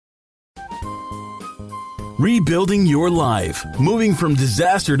Rebuilding Your Life, Moving from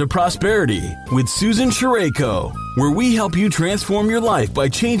Disaster to Prosperity with Susan Sherayko, where we help you transform your life by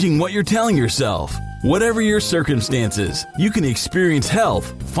changing what you're telling yourself. Whatever your circumstances, you can experience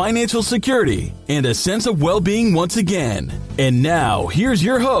health, financial security, and a sense of well-being once again. And now, here's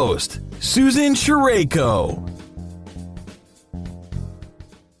your host, Susan Sherayko.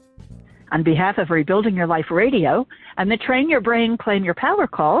 On behalf of Rebuilding Your Life Radio and the Train Your Brain, Claim Your Power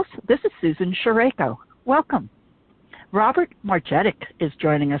calls, this is Susan Sherayko. Welcome. Robert Margetic is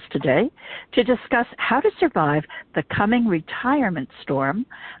joining us today to discuss how to survive the coming retirement storm,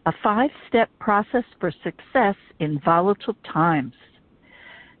 a 5-step process for success in volatile times.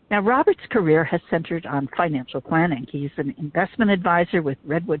 Now, Robert's career has centered on financial planning. He's an investment advisor with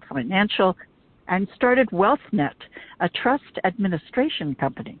Redwood Financial and started WealthNet, a trust administration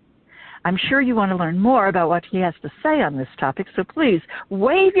company. I'm sure you want to learn more about what he has to say on this topic, so please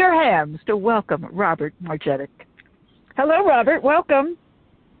wave your hands to welcome Robert Margetic. Hello, Robert. Welcome.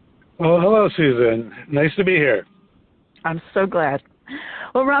 Well, hello, Susan. Nice to be here. I'm so glad.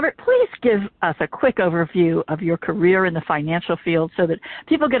 Well, Robert, please give us a quick overview of your career in the financial field so that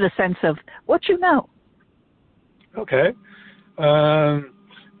people get a sense of what you know. Okay.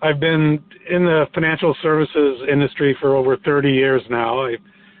 I've been in the financial services industry for over 30 years now. I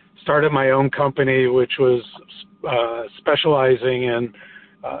started my own company, which was specializing in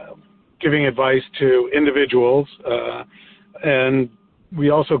giving advice to individuals, and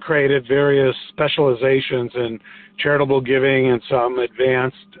we also created various specializations in charitable giving and some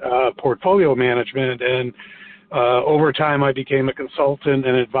advanced portfolio management. And over time, I became a consultant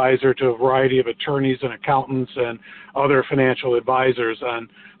and advisor to a variety of attorneys and accountants and other financial advisors on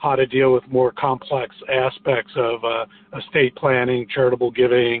how to deal with more complex aspects of estate planning, charitable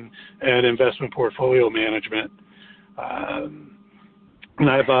giving, and investment portfolio management. And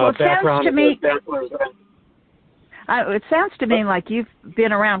I have a background in bachelor's. It sounds to me like you've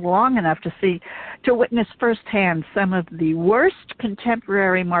been around long enough to witness firsthand some of the worst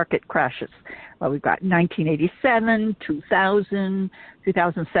contemporary market crashes. Well, we've got 1987, 2000,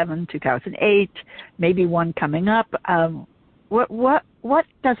 2007, 2008, maybe one coming up. What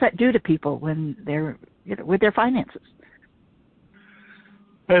does that do to people when they're with their finances?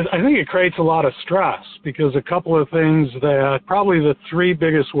 I think it creates a lot of stress because a couple of things that probably the 3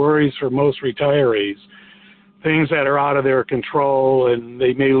 biggest worries for most retirees, things that are out of their control and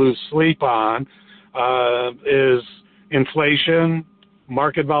they may lose sleep on, is inflation,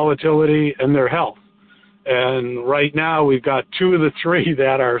 market volatility, and their health. And right now we've got 2 of the 3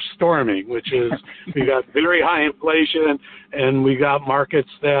 that are storming, which is we got very high inflation and we got markets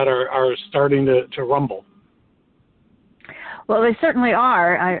that are starting to rumble. Well, they certainly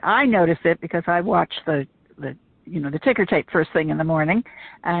are. I notice it because I watch the ticker tape first thing in the morning,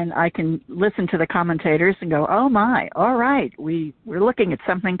 and I can listen to the commentators and go, oh my, all right, we're looking at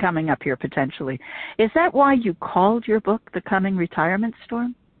something coming up here potentially. Is that why you called your book The Coming Retirement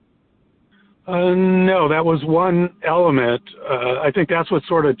Storm? No, that was one element. I think that's what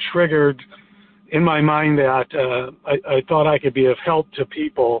sort of triggered in my mind that I thought I could be of help to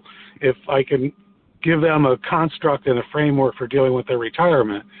people if I can give them a construct and a framework for dealing with their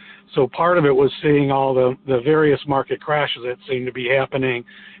retirement. So part of it was seeing all the various market crashes that seem to be happening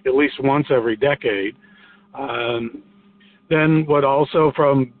at least once every decade. Then what also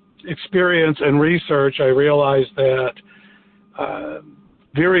from experience and research, I realized that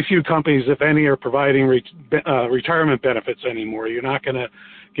very few companies, if any, are providing retirement benefits anymore. You're not going to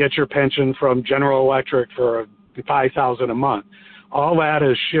get your pension from General Electric for $5,000 a month. All that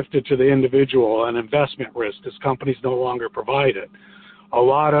has shifted to the individual and investment risk because companies no longer provide it. A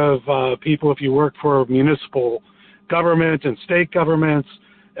lot of people, if you work for municipal government and state governments,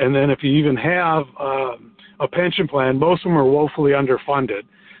 and then if you even have a pension plan, most of them are woefully underfunded,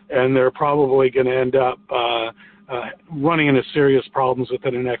 and they're probably going to end up running into serious problems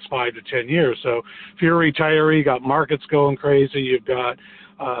within the next 5 to 10 years. So if you're a retiree, you got markets going crazy, you've got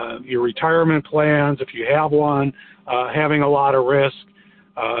your retirement plans, if you have one, having a lot of risk,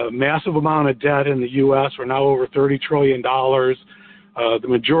 massive amount of debt in the U.S. We're now over $30 trillion. The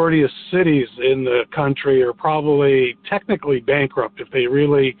majority of cities in the country are probably technically bankrupt if they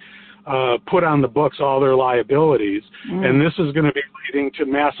really put on the books all their liabilities. And this is going to be leading to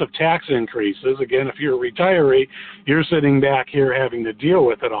massive tax increases. Again, if you're a retiree, you're sitting back here having to deal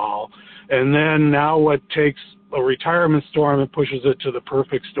with it all. And then now what takes a retirement storm and pushes it to the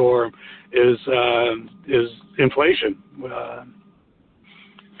perfect storm is inflation.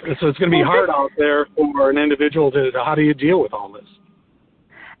 So it's going to be hard out there for an individual to how do you deal with all this?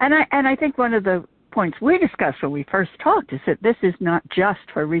 And I think one of the points we discussed when we first talked is that this is not just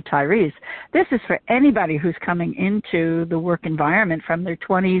for retirees. This is for anybody who's coming into the work environment from their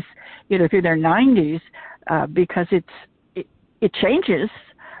 20s, through their 90s, because it changes,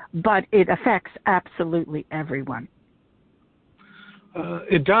 but it affects absolutely everyone.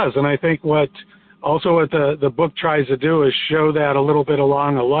 It does, and I think what the book tries to do is show that a little bit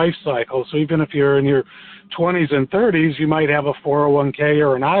along a life cycle. So even if you're in your 20s and 30s, you might have a 401k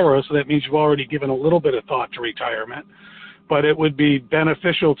or an IRA, so that means you've already given a little bit of thought to retirement. But it would be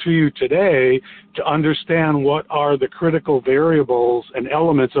beneficial to you today to understand what are the critical variables and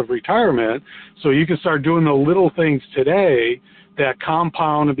elements of retirement, so you can start doing the little things today that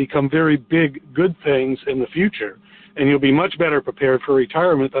compound and become very big, good things in the future. And you'll be much better prepared for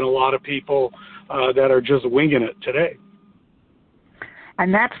retirement than a lot of people that are just winging it today.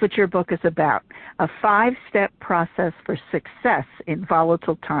 And that's what your book is about, a 5-step process for success in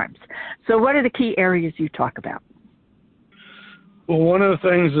volatile times. So what are the key areas you talk about? Well, one of the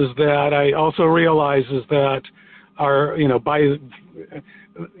things is that I also realize is that the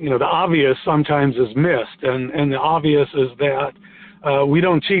obvious sometimes is missed. And the obvious is that we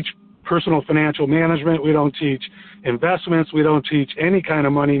don't teach personal financial management. We don't teach investments. We don't teach any kind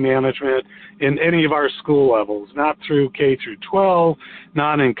of money management in any of our school levels, not through K through 12,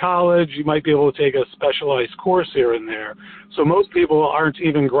 not in college. You might be able to take a specialized course here and there. So most people aren't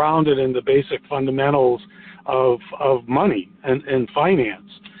even grounded in the basic fundamentals of money and finance.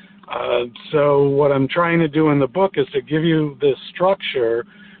 So what I'm trying to do in the book is to give you this structure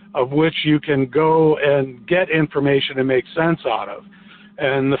of which you can go and get information and make sense out of.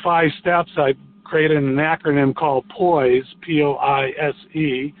 And the 5 steps, I created an acronym called POISE,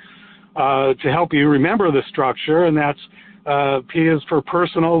 P-O-I-S-E, to help you remember the structure. And that's P is for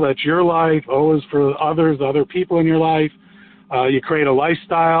personal, that's your life. O is for others, other people in your life. You create a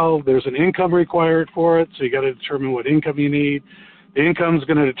lifestyle. There's an income required for it, so you got to determine what income you need. The income is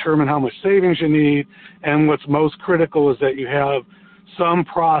going to determine how much savings you need. And what's most critical is that you have some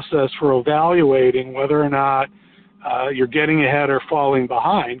process for evaluating whether or not you're getting ahead or falling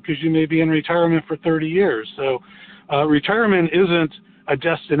behind, because you may be in retirement for 30 years. So retirement isn't a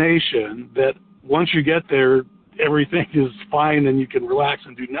destination that once you get there, everything is fine and you can relax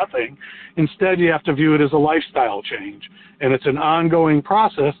and do nothing. Instead, you have to view it as a lifestyle change. And it's an ongoing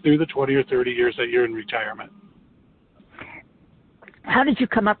process through the 20 or 30 years that you're in retirement. How did you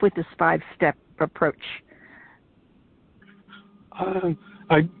come up with this 5-step approach? I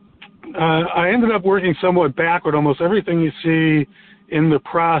ended up working somewhat backward. Almost everything you see in the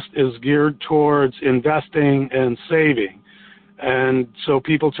press is geared towards investing and saving. And so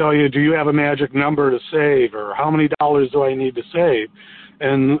people tell you, do you have a magic number to save, or how many dollars do I need to save?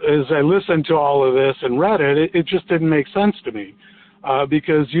 And as I listened to all of this and read it, it just didn't make sense to me.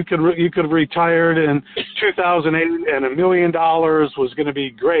 Because you could have retired in 2008 and $1 million was going to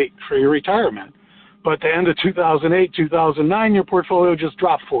be great for your retirement. But at the end of 2008, 2009, your portfolio just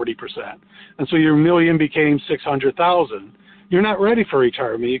dropped 40%. And so your million became 600,000. You're not ready for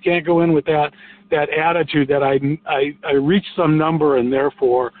retirement. You can't go in with that attitude that I reached some number and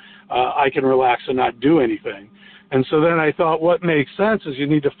therefore I can relax and not do anything. And so then I thought what makes sense is you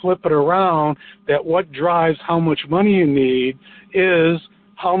need to flip it around, that what drives how much money you need is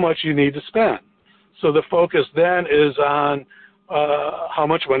how much you need to spend. So the focus then is on how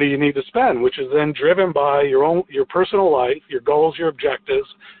much money you need to spend, which is then driven by your personal life, your goals, your objectives,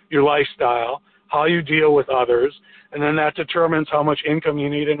 your lifestyle, how you deal with others, and then that determines how much income you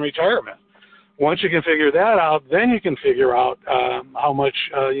need in retirement. Once you can figure that out, then you can figure out how much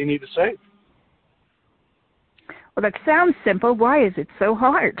you need to save. Well, that sounds simple. Why is it so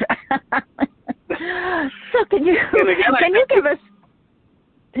hard? So can you give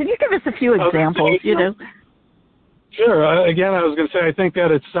us a few examples? Sure. Again, I was going to say I think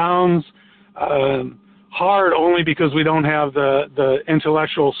that it sounds hard only because we don't have the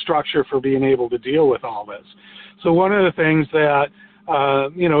intellectual structure for being able to deal with all this. So one of the things that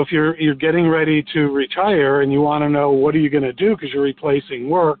if you're getting ready to retire and you want to know what are you going to do because you're replacing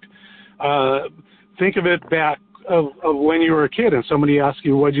work, think of it back of when you were a kid and somebody asked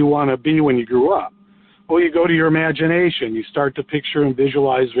you what you want to be when you grew up. Well, you go to your imagination. You start to picture and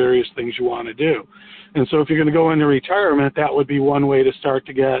visualize various things you want to do. And so if you're going to go into retirement, that would be one way to start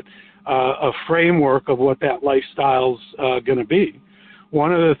to get a framework of what that lifestyle's going to be.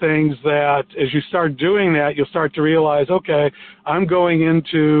 One of the things that as you start doing that, you'll start to realize, okay, I'm going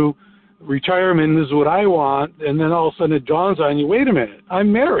into retirement, this is what I want, and then all of a sudden it dawns on you, wait a minute,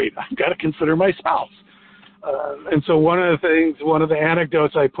 I'm married. I've got to consider my spouse. And so one of the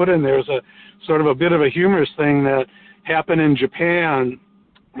anecdotes I put in there is a sort of a bit of a humorous thing that happened in Japan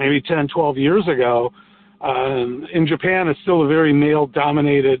maybe 10, 12 years ago. In Japan, it's still a very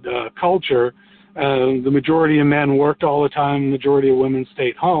male-dominated culture. The majority of men worked all the time. The majority of women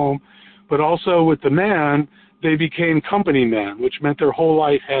stayed home. But also with the men, they became company men, which meant their whole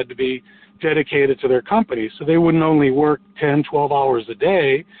life had to be dedicated to their company. So they wouldn't only work 10, 12 hours a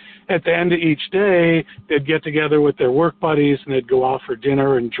day. At the end of each day, they'd get together with their work buddies and they'd go out for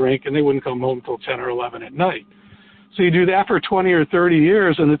dinner and drink, and they wouldn't come home until 10 or 11 at night. So you do that for 20 or 30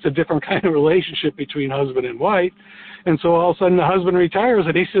 years, and it's a different kind of relationship between husband and wife. And so all of a sudden the husband retires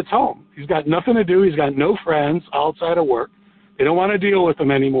and he sits home. He's got nothing to do. He's got no friends outside of work. They don't want to deal with him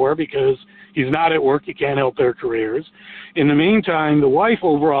anymore because he's not at work. He can't help their careers. In the meantime, the wife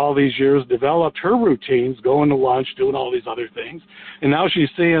over all these years developed her routines, going to lunch, doing all these other things. And now she's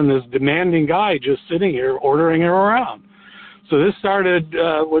seeing this demanding guy just sitting here ordering her around. So this started,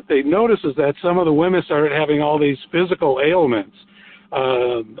 what they noticed is that some of the women started having all these physical ailments,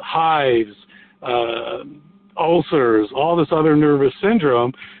 hives, ulcers, all this other nervous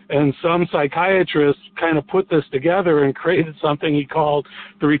syndrome, and some psychiatrists kind of put this together and created something he called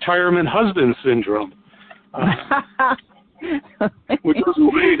the retirement husband syndrome, which was a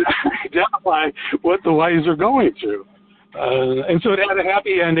way to identify what the wives are going through. And so it had a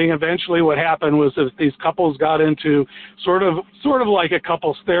happy ending. Eventually what happened was that these couples got into sort of like a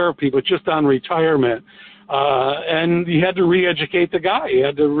couples therapy, but just on retirement. And you had to re-educate the guy. You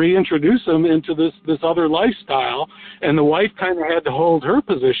had to reintroduce him into this other lifestyle. And the wife kind of had to hold her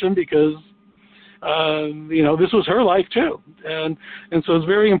position because, this was her life too. And so it's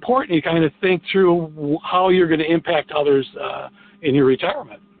very important you kind of think through how you're going to impact others in your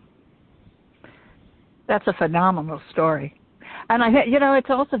retirement. That's a phenomenal story. And I think, it's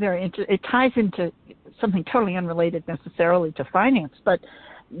also very interesting. It ties into something totally unrelated necessarily to finance, but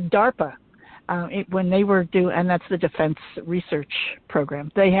DARPA, when they were and that's the Defense Research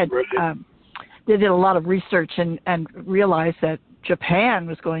Program, they had, they did a lot of research and realized that Japan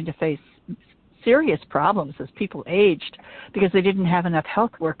was going to face serious problems as people aged because they didn't have enough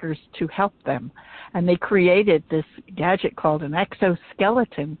health workers to help them. And they created this gadget called an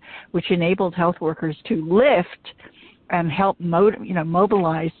exoskeleton, which enabled health workers to lift and help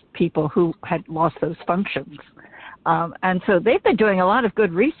mobilize people who had lost those functions. And so they've been doing a lot of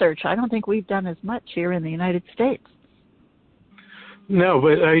good research. I don't think we've done as much here in the United States. No,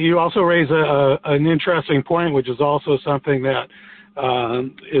 but you also raise an interesting point, which is also something that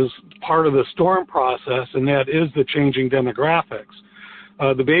is part of the storm process, and that is the changing demographics.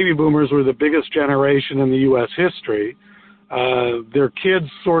 The baby boomers were the biggest generation in the U.S. history. Their kids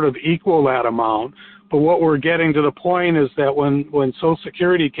sort of equal that amount, but what we're getting to the point is that when Social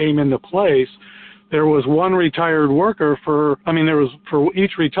Security came into place, there was one retired worker for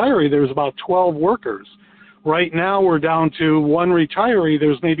each retiree, there was about 12 workers. Right now we're down to one retiree,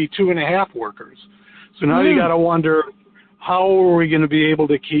 there's maybe 2.5 workers. So now you got to wonder, how are we going to be able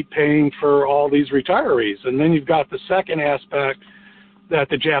to keep paying for all these retirees? And then you've got the second aspect that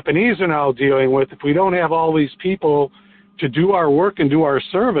the Japanese are now dealing with. If we don't have all these people to do our work and do our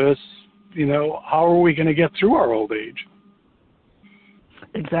service, how are we going to get through our old age?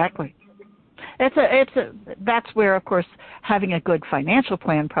 Exactly. That's where, of course, having a good financial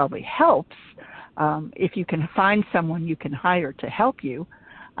plan probably helps. If you can find someone you can hire to help you.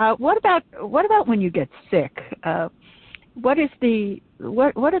 What about when you get sick? What are the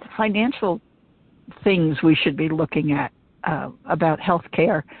financial things we should be looking at about health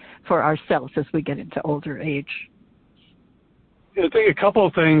care for ourselves as we get into older age? I think a couple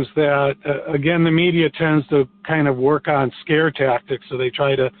of things that, again, the media tends to kind of work on scare tactics. So they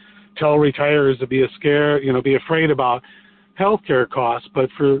try to tell retirees to be afraid about health care costs. But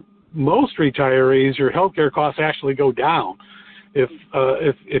for most retirees, your health care costs actually go down.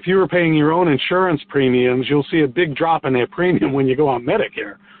 If you were paying your own insurance premiums, you'll see a big drop in that premium when you go on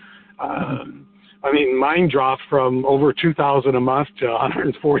Medicare. Mine dropped from over $2,000 a month to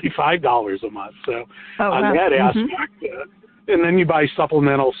 $145 a month. So on that aspect, and then you buy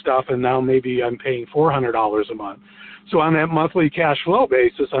supplemental stuff, and now maybe I'm paying $400 a month. So on that monthly cash flow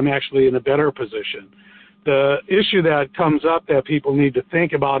basis, I'm actually in a better position. The issue that comes up that people need to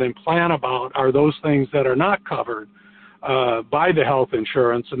think about and plan about are those things that are not covered by the health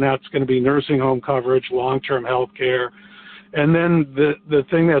insurance, and that's going to be nursing home coverage, long-term health care, and then the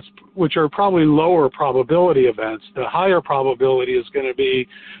thing which are probably lower probability events. The higher probability is going to be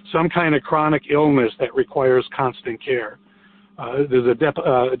some kind of chronic illness that requires constant care. There's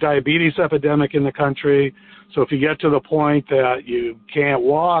a diabetes epidemic in the country, so if you get to the point that you can't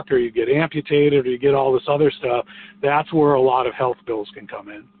walk or you get amputated or you get all this other stuff, that's where a lot of health bills can come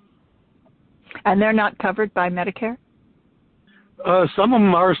in. And they're not covered by Medicare? Some of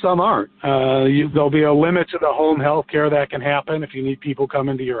them are, some aren't. There'll be a limit to the home health care that can happen. If you need people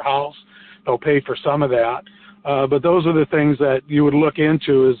coming to your house, they'll pay for some of that. But those are the things that you would look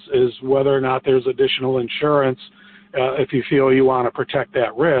into is whether or not there's additional insurance if you feel you want to protect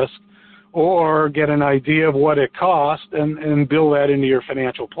that risk, or get an idea of what it costs and build that into your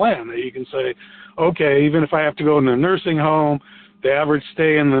financial plan. That you can say, okay, even if I have to go in a nursing home, the average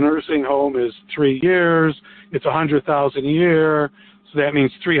stay in the nursing home is 3 years. It's $100,000 a year, so that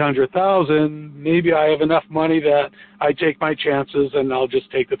means $300,000. Maybe I have enough money that I take my chances and I'll just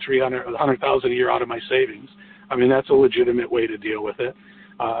take the $100,000 a year out of my savings. I mean, that's a legitimate way to deal with it.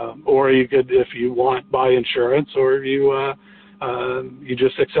 Or you could, if you want, buy insurance, or you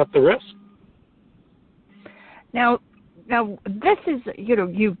just accept the risk. Now, this is,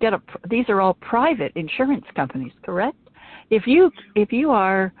 you get these are all private insurance companies, correct? If you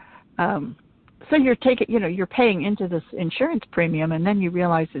are, so you're you're paying into this insurance premium, and then you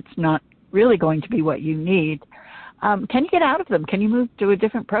realize it's not really going to be what you need. Can you get out of them? Can you move to a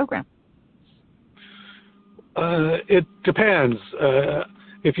different program? It depends.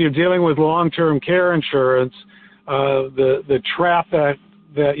 If you're dealing with long-term care insurance, the trap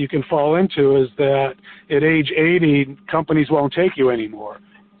that you can fall into is that at age 80, companies won't take you anymore.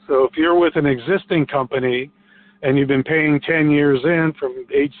 So if you're with an existing company and you've been paying 10 years in from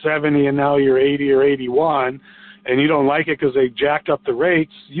age 70 and now you're 80 or 81, and you don't like it because they jacked up the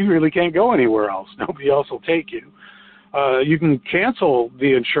rates, you really can't go anywhere else. Nobody else will take you. You can cancel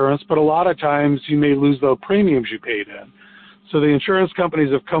the insurance, but a lot of times you may lose the premiums you paid in. So the insurance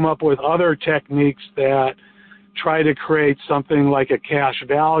companies have come up with other techniques that try to create something like a cash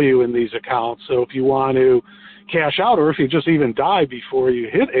value in these accounts. So if you want to cash out, or if you just even die before you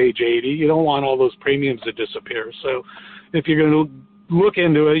hit age 80, you don't want all those premiums to disappear. So if you're going to look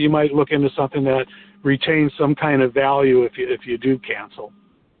into it, you might look into something that retains some kind of value if you do cancel.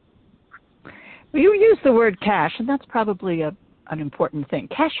 Well, you use the word cash, and that's probably an important thing.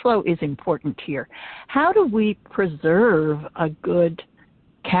 Cash flow is important here. How do we preserve a good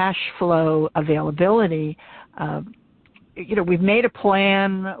cash flow availability? We've made a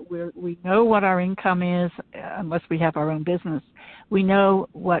plan. We know what our income is, unless we have our own business. We know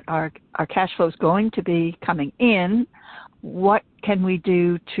what our cash flow is going to be coming in. What can we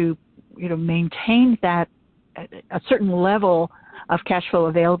do to, maintain that a certain level of cash flow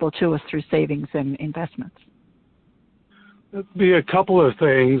available to us through savings and investments? There'd be a couple of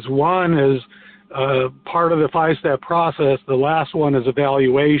things. One is part of the 5-step process. The last one is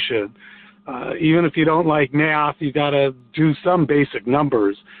evaluation. Even if you don't like math, you got to do some basic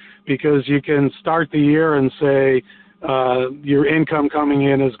numbers, because you can start the year and say your income coming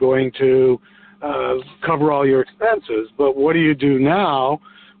in is going to cover all your expenses. But what do you do now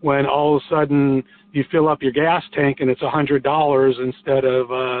when all of a sudden you fill up your gas tank and it's $100 instead of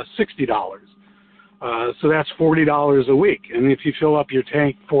 $60? So that's $40 a week. And if you fill up your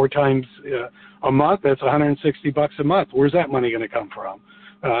tank 4 times a month, that's $160 a month. Where's that money going to come from?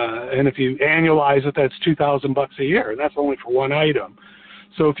 And if you annualize it, that's $2,000 a year, and that's only for one item.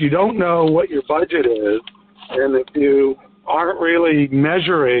 So if you don't know what your budget is, and if you aren't really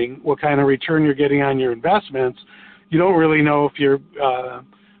measuring what kind of return you're getting on your investments, you don't really know if you're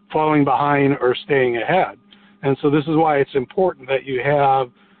falling behind or staying ahead. And so this is why it's important that you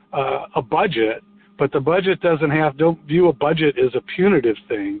have a budget, but the budget don't view a budget as a punitive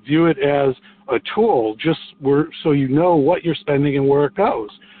thing. View it as a tool, so you know what you're spending and where it goes.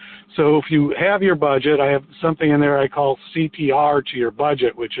 So if you have your budget, I have something in there I call CPR to your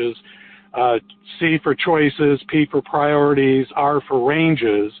budget, which is C for choices, P for priorities, R for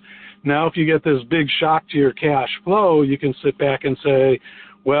ranges. Now, if you get this big shock to your cash flow, you can sit back and say,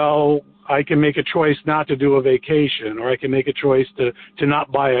 well, I can make a choice not to do a vacation, or I can make a choice to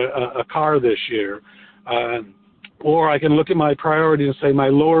not buy a car this year. Or I can look at my priorities and say my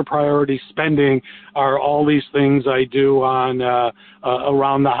lower priority spending are all these things I do on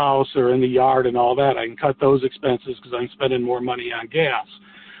around the house or in the yard and all that. I can cut those expenses because I'm spending more money on gas.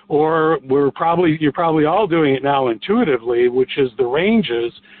 Or you're probably all doing it now intuitively, which is the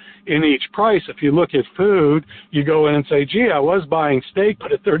ranges in each price. If you look at food, you go in and say, gee, I was buying steak,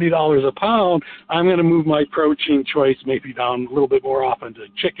 but at $30 a pound, I'm going to move my protein choice maybe down a little bit more often to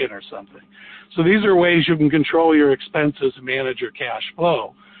chicken or something. So these are ways you can control your expenses and manage your cash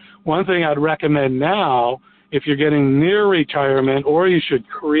flow. One thing I'd recommend now, if you're getting near retirement, or you should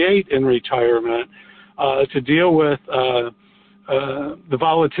create in retirement, to deal with the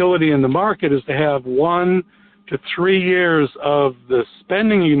volatility in the market, is to have 1 to 3 years of the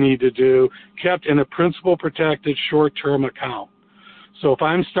spending you need to do kept in a principal protected short-term account. So if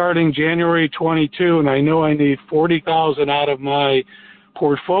I'm starting January 22 and I know I need $40,000 out of my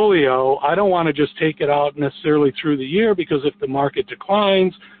portfolio, I don't want to just take it out necessarily through the year, because if the market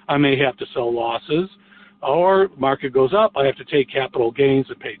declines, I may have to sell losses, or market goes up, I have to take capital gains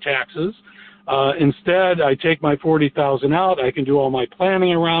and pay taxes. Instead, I take my $40,000 out. I can do all my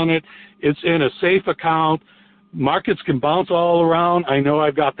planning around it. It's in a safe account. Markets can bounce all around. I know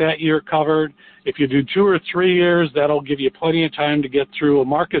I've got that year covered. If you do 2 or 3 years, that'll give you plenty of time to get through a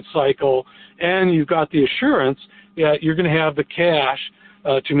market cycle, and you've got the assurance that you're going to have the cash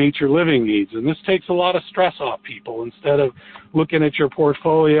to meet your living needs. And this takes a lot of stress off people. Instead of looking at your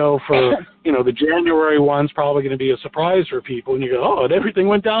portfolio for, the January one's probably going to be a surprise for people, and you go, oh, everything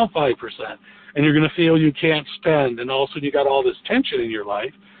went down 5%. And you're going to feel you can't spend, and also you got all this tension in your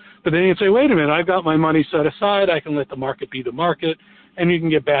life. But then you say, wait a minute, I've got my money set aside, I can let the market be the market, and you can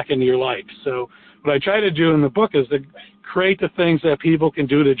get back into your life. So what I try to do in the book is to create the things that people can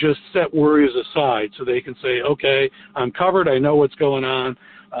do to just set worries aside, so they can say, okay, I'm covered, I know what's going on,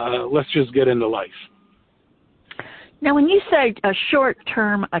 let's just get into life. Now, when you say a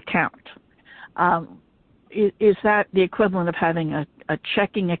short-term account, is that the equivalent of having a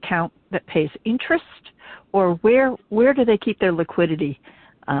checking account that pays interest, or where do they keep their liquidity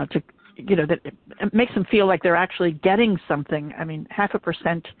that it makes them feel like they're actually getting something? I mean,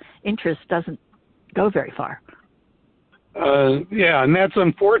 0.5% interest doesn't go very far. And that's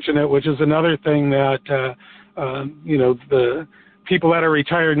unfortunate, which is another thing that, the people that are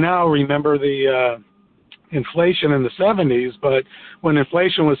retired now remember the inflation in the 70s, but when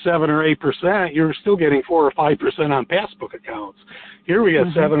inflation was 7 or 8%, you're still getting 4 or 5% on passbook accounts. Here we get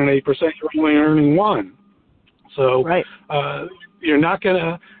 7 and 8%, you're only earning 1. So right. You're not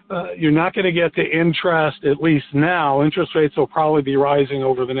gonna get the interest, at least now. Interest rates will probably be rising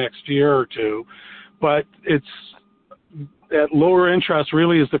over the next year or two, but it's that lower interest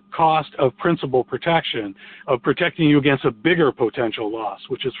really is the cost of principal protection, of protecting you against a bigger potential loss,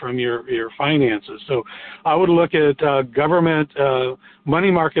 which is from your finances. So I would look at government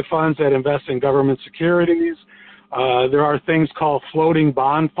money market funds that invest in government securities. There are things called floating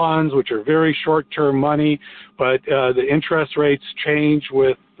bond funds, which are very short-term money, but the interest rates change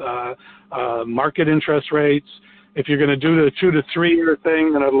with market interest rates. If you're going to do the 2 to 3 year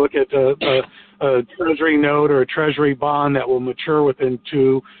thing, then I'd look at a treasury note or a treasury bond that will mature within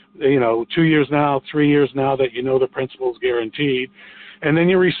 2 years now, 3 years now, that the principal is guaranteed. And then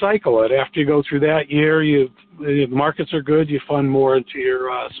you recycle it. After you go through that year, the markets are good, you fund more into your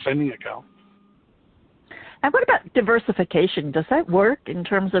spending account. And what about diversification? Does that work in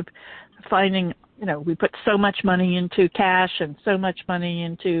terms of finding, we put so much money into cash and so much money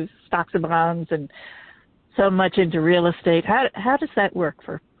into stocks and bonds and so much into real estate? How does that work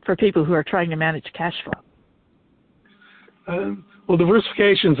for people who are trying to manage cash flow? Well,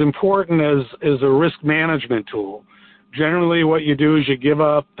 diversification is important as a risk management tool. Generally, what you do is you give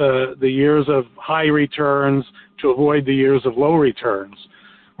up the years of high returns to avoid the years of low returns.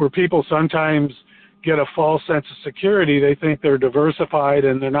 Where people sometimes get a false sense of security, they think they're diversified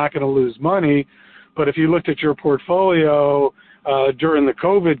and they're not going to lose money. But if you looked at your portfolio during the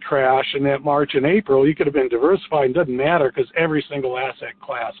COVID crash in that March and April, you could have been diversified. It doesn't matter because every single asset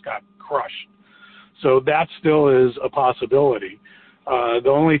class got crushed. So that still is a possibility. The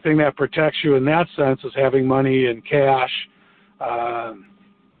only thing that protects you in that sense is having money in cash. And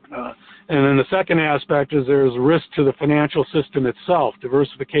then the second aspect is there's risk to the financial system itself.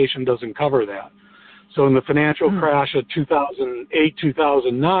 Diversification doesn't cover that. So in the financial crash of 2008,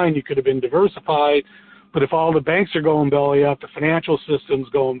 2009, you could have been diversified, but if all the banks are going belly up, the financial system's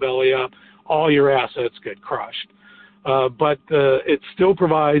going belly up, all your assets get crushed. But it still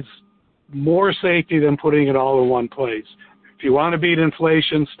provides more safety than putting it all in one place. If you want to beat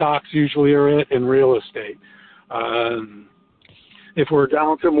inflation, stocks usually are it, and real estate. If we're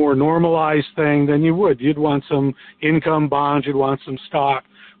down to a more normalized thing, then you'd want some income bonds, you'd want some stock.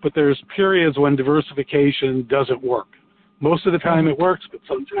 But there's periods when diversification doesn't work. Most of the time it works, but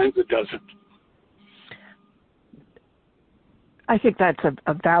sometimes it doesn't. I think that's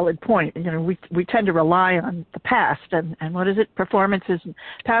a valid point. We tend to rely on the past, and what is it?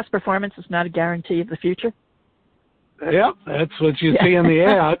 Past performance is not a guarantee of the future. Yeah, that's what you see in the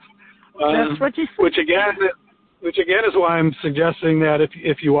ad. That's what you see. Which again is why I'm suggesting that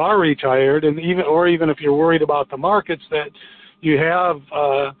if you are retired, and even if you're worried about the markets, that you have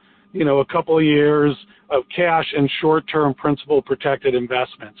a couple of years of cash and short-term principal protected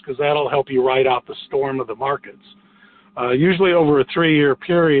investments, because that'll help you ride out the storm of the markets. Usually over a 3-year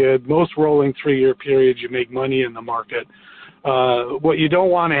period, most rolling 3-year periods, you make money in the market. What you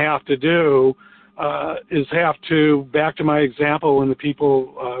don't want to have to do is have to, back to my example when the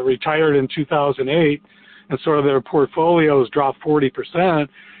people retired in 2008 and sort of their portfolios dropped 40%,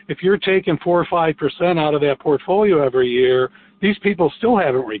 if you're taking 4 or 5% out of that portfolio every year, these people still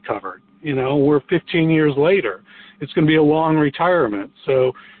haven't recovered. You know, we're 15 years later. It's going to be a long retirement.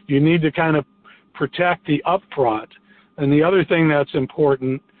 So you need to kind of protect the upfront. And the other thing that's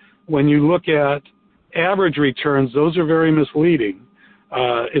important, when you look at average returns, those are very misleading.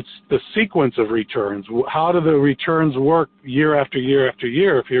 It's the sequence of returns. How do the returns work year after year after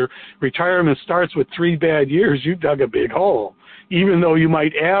year? If your retirement starts with 3 bad years, you dug a big hole. Even though you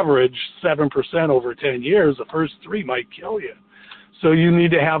might average 7% over 10 years, the first 3 might kill you. So you need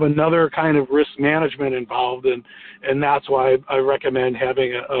to have another kind of risk management involved, and that's why I recommend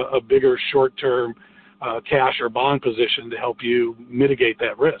having a bigger short-term cash or bond position to help you mitigate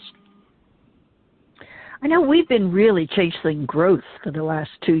that risk. I know we've been really chasing growth for the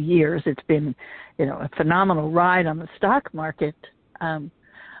last 2 years. It's been, a phenomenal ride on the stock market.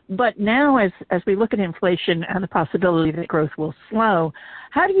 But now as we look at inflation and the possibility that growth will slow,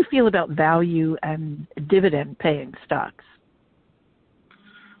 how do you feel about value and dividend-paying stocks?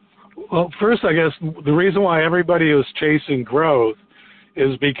 Well, first, I guess the reason why everybody is chasing growth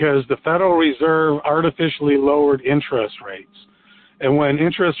is because the Federal Reserve artificially lowered interest rates. And when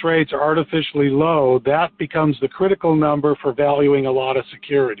interest rates are artificially low, that becomes the critical number for valuing a lot of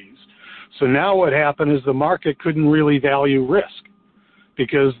securities. So now what happened is the market couldn't really value risk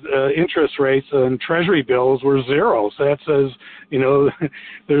because interest rates on Treasury bills were zero. So that says,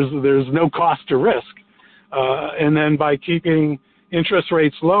 there's no cost to risk. And then by keeping interest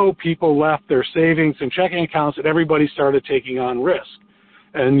rates low, people left their savings and checking accounts, and everybody started taking on risk.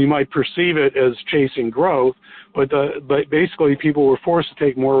 And you might perceive it as chasing growth, but basically people were forced to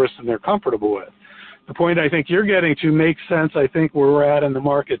take more risk than they're comfortable with. The point I think you're getting to makes sense. I think where we're at in the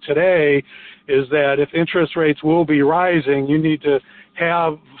market today is that if interest rates will be rising, you need to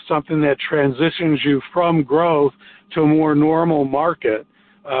have something that transitions you from growth to a more normal market,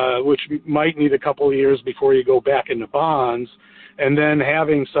 which might need a couple of years before you go back into bonds. And then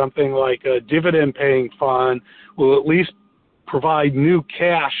having something like a dividend-paying fund will at least provide new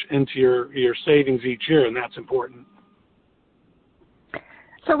cash into your savings each year, and that's important.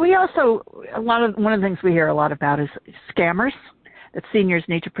 So we also, one of the things we hear a lot about is scammers, that seniors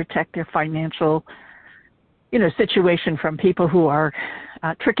need to protect their financial, situation from people who are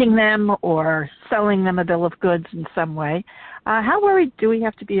tricking them or selling them a bill of goods in some way. How worried do we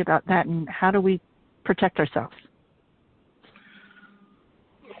have to be about that, and how do we protect ourselves?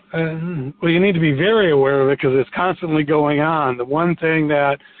 Well, you need to be very aware of it because it's constantly going on. The one thing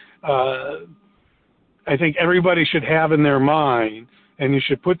that I think everybody should have in their mind, and you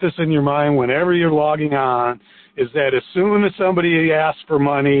should put this in your mind whenever you're logging on, is that as soon as somebody asks for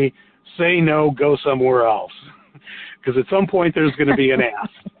money, say no, go somewhere else. Because at some point there's going to be an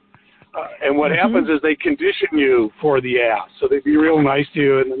ask. And what happens is they condition you for the ask. So they be real nice to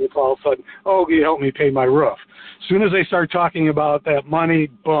you, and then it's all of a sudden, oh, can you help me pay my roof? As soon as they start talking about that money,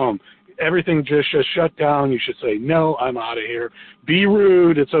 boom, everything just shut down. You should say, no, I'm out of here. Be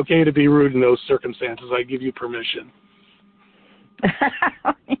rude. It's okay to be rude in those circumstances. I give you permission.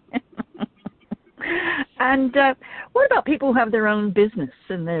 And what about people who have their own business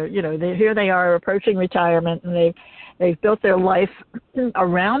and here they are approaching retirement and they've built their life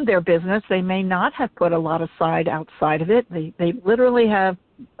around their business. They may not have put a lot aside outside of it. They literally have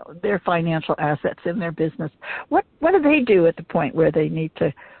their financial assets in their business. What do they do at the point where they need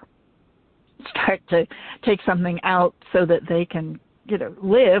to start to take something out so that they can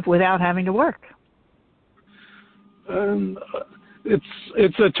live without having to work?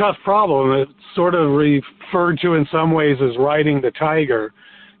 It's a tough problem. It's sort of referred to in some ways as riding the tiger.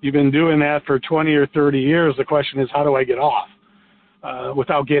 You've been doing that for 20 or 30 years. The question is, how do I get off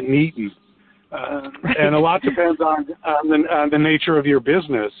without getting eaten? And a lot depends on the nature of your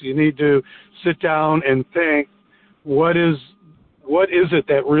business. You need to sit down and think, what is it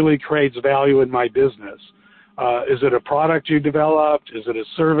that really creates value in my business? Is it a product you developed? Is it a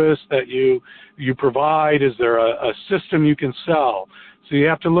service that you provide? Is there a system you can sell? So you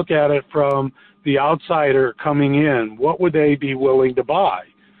have to look at it from the outsider coming in. What would they be willing to buy?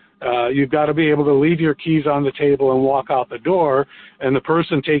 You've got to be able to leave your keys on the table and walk out the door, and the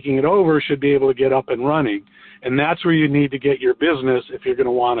person taking it over should be able to get up and running. And that's where you need to get your business if you're going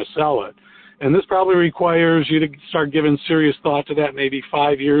to want to sell it. And this probably requires you to start giving serious thought to that maybe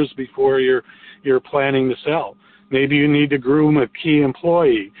 5 years before you're planning to sell. Maybe you need to groom a key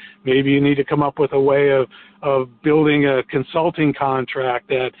employee. Maybe you need to come up with a way of building a consulting contract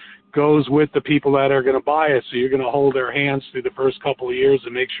that goes with the people that are going to buy it. So you're going to hold their hands through the first couple of years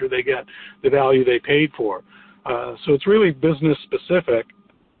and make sure they get the value they paid for. So it's really business specific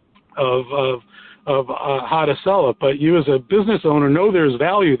of how to sell it. But you as a business owner know there's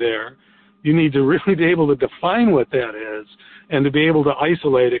value there. You need to really be able to define what that is and to be able to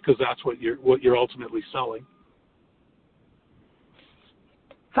isolate it, because that's what you're ultimately selling.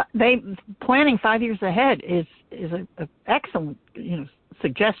 Planning 5 years ahead is an excellent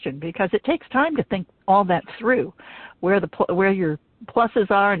suggestion, because it takes time to think all that through, where your pluses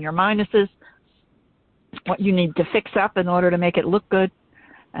are and your minuses, what you need to fix up in order to make it look good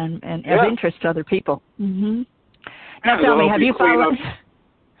and of interest to other people. Mm-hmm. Now tell me, have you followed?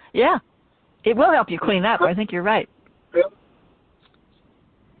 Yeah, it will help you clean up. I think you're right. Yeah.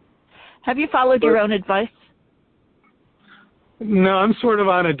 Have you followed your own advice? No, I'm sort of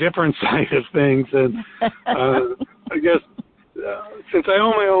on a different side of things, and I guess since I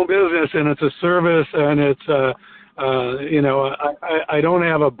own my own business and it's a service and it's I don't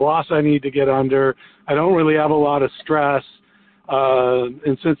have a boss I need to get under. I don't really have a lot of stress,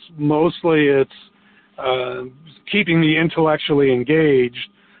 and since mostly it's keeping me intellectually engaged,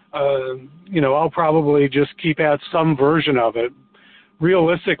 I'll probably just keep at some version of it.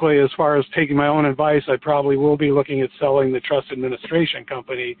 Realistically, as far as taking my own advice, I probably will be looking at selling the trust administration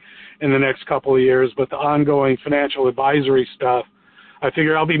company in the next couple of years, but the ongoing financial advisory stuff, I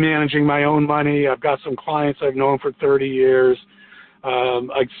figure I'll be managing my own money. I've got some clients I've known for 30 years.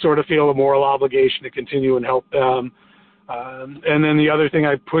 I sort of feel a moral obligation to continue and help them. And then the other thing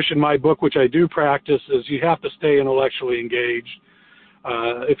I push in my book, which I do practice, is you have to stay intellectually engaged.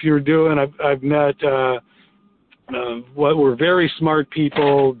 If you're doing, I've met what were very smart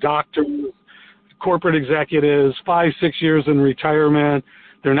people, doctors, corporate executives, 5-6 years in retirement.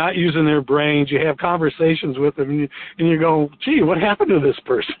 They're not using their brains. You have conversations with them, and you go, gee, what happened to this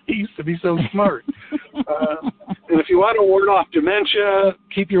person? He used to be so smart. And if you want to ward off dementia,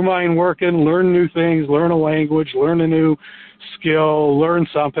 keep your mind working, learn new things, learn a language, learn a new skill, learn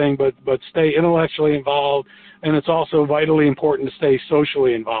something, but stay intellectually involved. And it's also vitally important to stay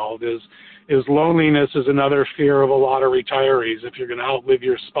socially involved. Is loneliness is another fear of a lot of retirees. If you're going to outlive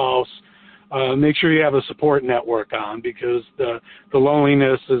your spouse, make sure you have a support network on, because the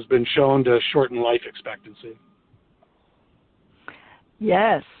loneliness has been shown to shorten life expectancy.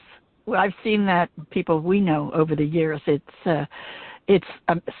 Yes. Well, I've seen that in people we know over the years. It's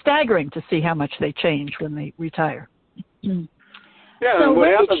staggering to see how much they change when they retire. Yeah, so and what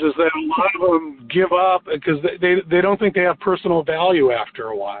happens is that a lot of them give up because they don't think they have personal value after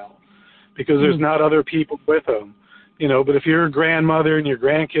a while, because there's not other people with them. But if you're a grandmother and your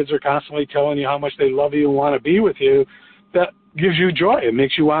grandkids are constantly telling you how much they love you and want to be with you, that gives you joy. It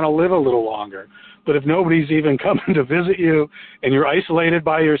makes you want to live a little longer. But if nobody's even coming to visit you and you're isolated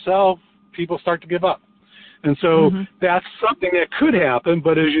by yourself, people start to give up. And so that's something that could happen.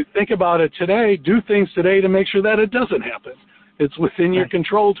 But as you think about it today, do things today to make sure that it doesn't happen. It's within your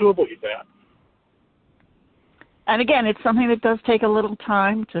control to avoid that. And again, it's something that does take a little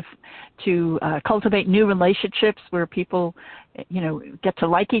time to cultivate new relationships where people, get to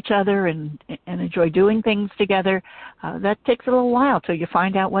like each other and enjoy doing things together. That takes a little while till you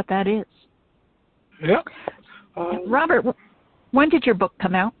find out what that is. Yeah. Robert, when did your book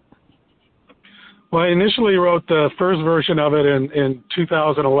come out? Well, I initially wrote the first version of it in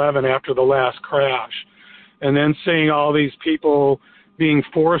 2011 after the last crash. And then seeing all these people being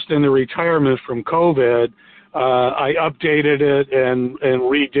forced into retirement from COVID, I updated it and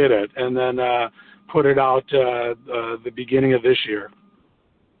redid it, and then put it out the beginning of this year.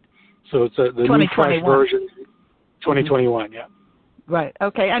 So it's the new fresh version, 2021, yeah. Right,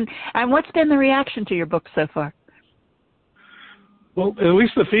 okay. And what's been the reaction to your book so far? Well, at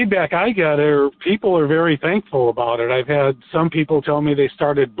least the feedback I get people are very thankful about it. I've had some people tell me they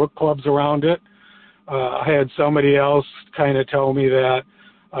started book clubs around it. I had somebody else kind of tell me that,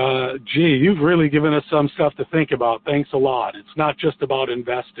 gee, you've really given us some stuff to think about. Thanks a lot. It's not just about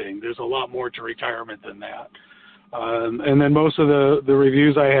investing. There's a lot more to retirement than that. And then most of the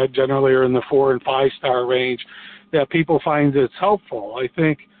reviews I had generally are in the 4- and 5-star range, that people find it's helpful. I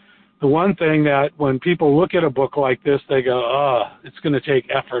think the one thing that when people look at a book like this, they go, it's going to take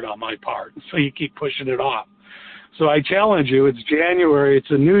effort on my part. So you keep pushing it off. So I challenge you, it's January, it's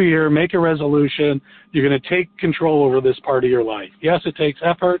a new year, make a resolution. You're going to take control over this part of your life. Yes, it takes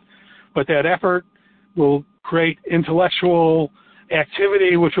effort, but that effort will create intellectual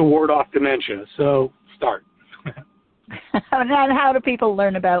activity which will ward off dementia. So start. And how do people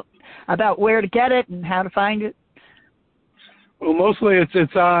learn about where to get it and how to find it? Well, mostly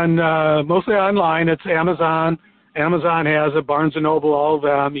it's on mostly online. It's Amazon Amazon has it, Barnes & Noble, all of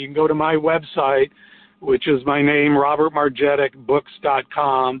them. You can go to my website, which is my name,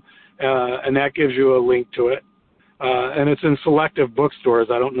 robertmargeticbooks.com, and that gives you a link to it. And it's in selective bookstores.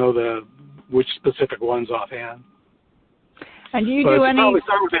 I don't know which specific ones offhand. And do you do any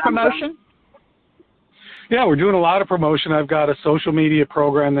promotion? Yeah, we're doing a lot of promotion. I've got a social media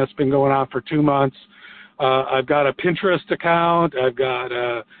program that's been going on for 2 months. I've got a Pinterest account. I've got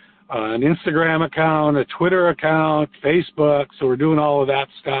an Instagram account, a Twitter account, Facebook. So we're doing all of that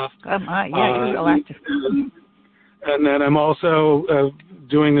stuff. Yeah, you're real active. And then I'm also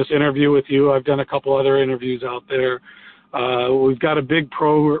doing this interview with you. I've done a couple other interviews out there. We've got a big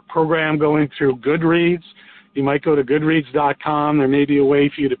program going through Goodreads. You might go to Goodreads.com. There may be a way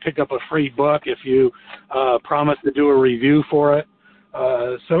for you to pick up a free book if you promise to do a review for it.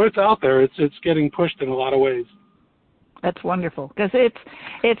 So it's out there. It's getting pushed in a lot of ways. That's wonderful because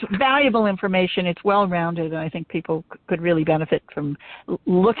it's valuable information. It's well-rounded, and I think people could really benefit from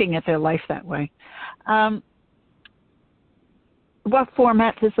looking at their life that way. What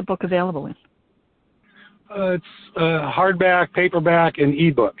format is the book available in? It's hardback, paperback, and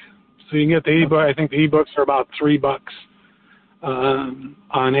ebook. So you can get the ebook. I think the ebooks are about $3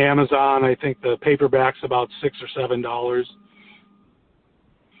 on Amazon. I think the paperback's about $6 or $7.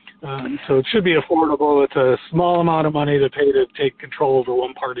 So it should be affordable. It's a small amount of money to pay to take control over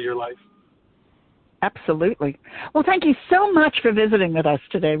one part of your life. Absolutely. Well, thank you so much for visiting with us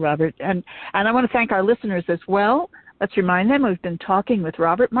today, Robert. And I want to thank our listeners as well. Let's remind them we've been talking with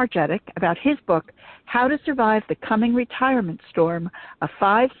Robert Margetic about his book, How to Survive the Coming Retirement Storm, a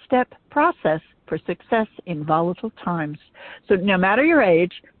 5-step process for success in volatile times. So no matter your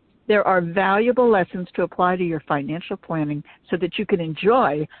age, there are valuable lessons to apply to your financial planning so that you can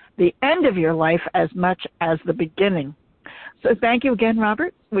enjoy the end of your life as much as the beginning. So thank you again,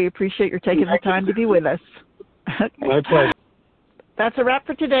 Robert. We appreciate your taking the time to be with us. Okay. My pleasure. That's a wrap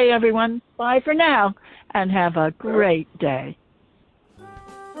for today, everyone. Bye for now, and have a great day.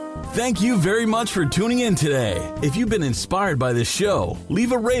 Thank you very much for tuning in today. If you've been inspired by this show,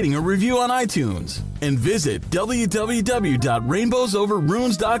 leave a rating or review on iTunes and visit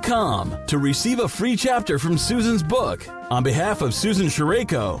www.rainbowsoverrunes.com to receive a free chapter from Susan's book. On behalf of Susan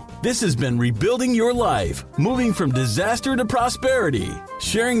Shireko, this has been Rebuilding Your Life, moving from disaster to prosperity,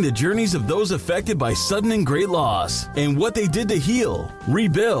 sharing the journeys of those affected by sudden and great loss and what they did to heal,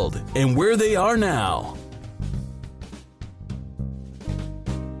 rebuild, and where they are now.